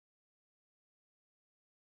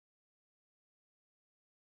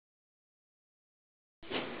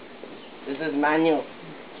This is manual.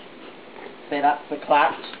 Set up the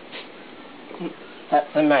clutch. That's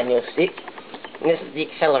the manual stick. And this is the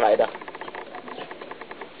accelerator.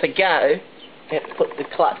 To go, you have to put the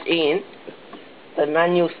clutch in, the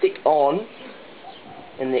manual stick on,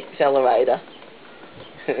 and the accelerator.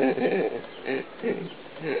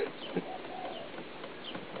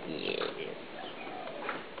 Yeah.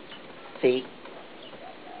 See?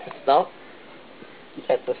 To stop, you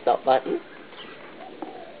hit the stop button,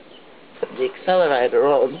 put the accelerator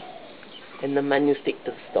on, and the manual stick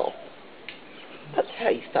to stop. That's how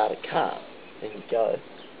you start a car. There you go.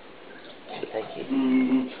 Thank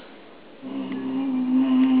you.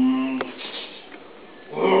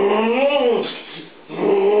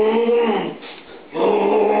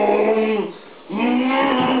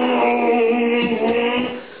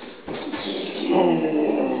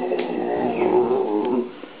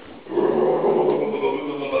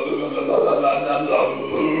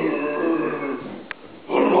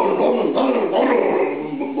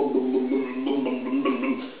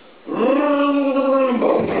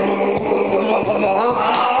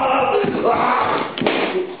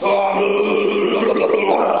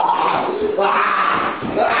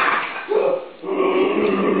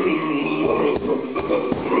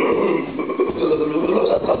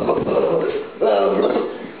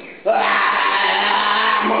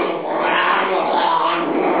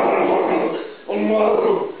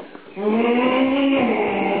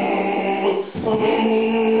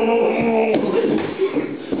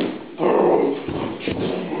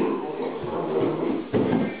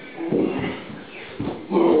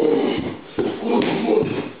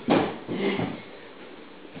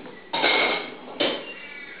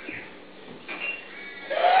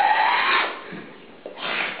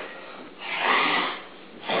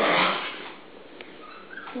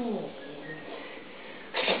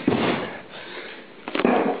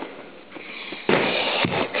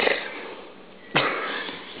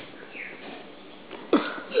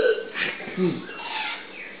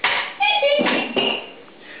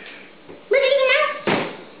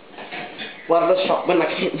 Well, the shop when I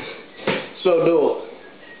can. So do.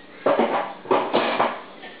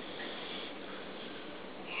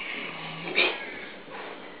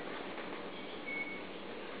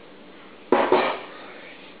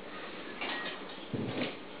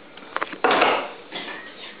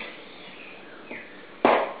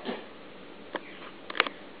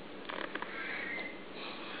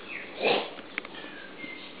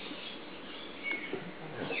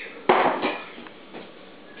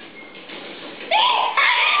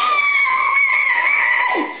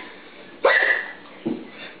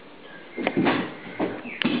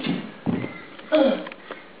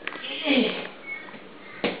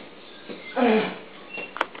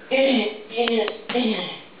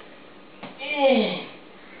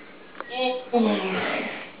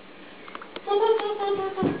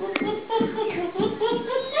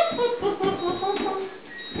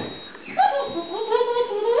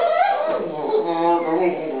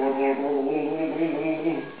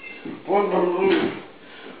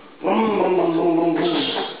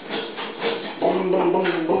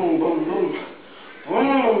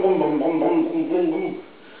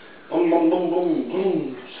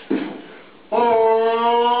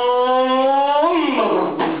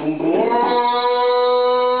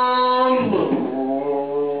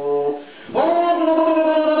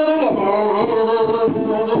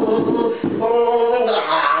 Oh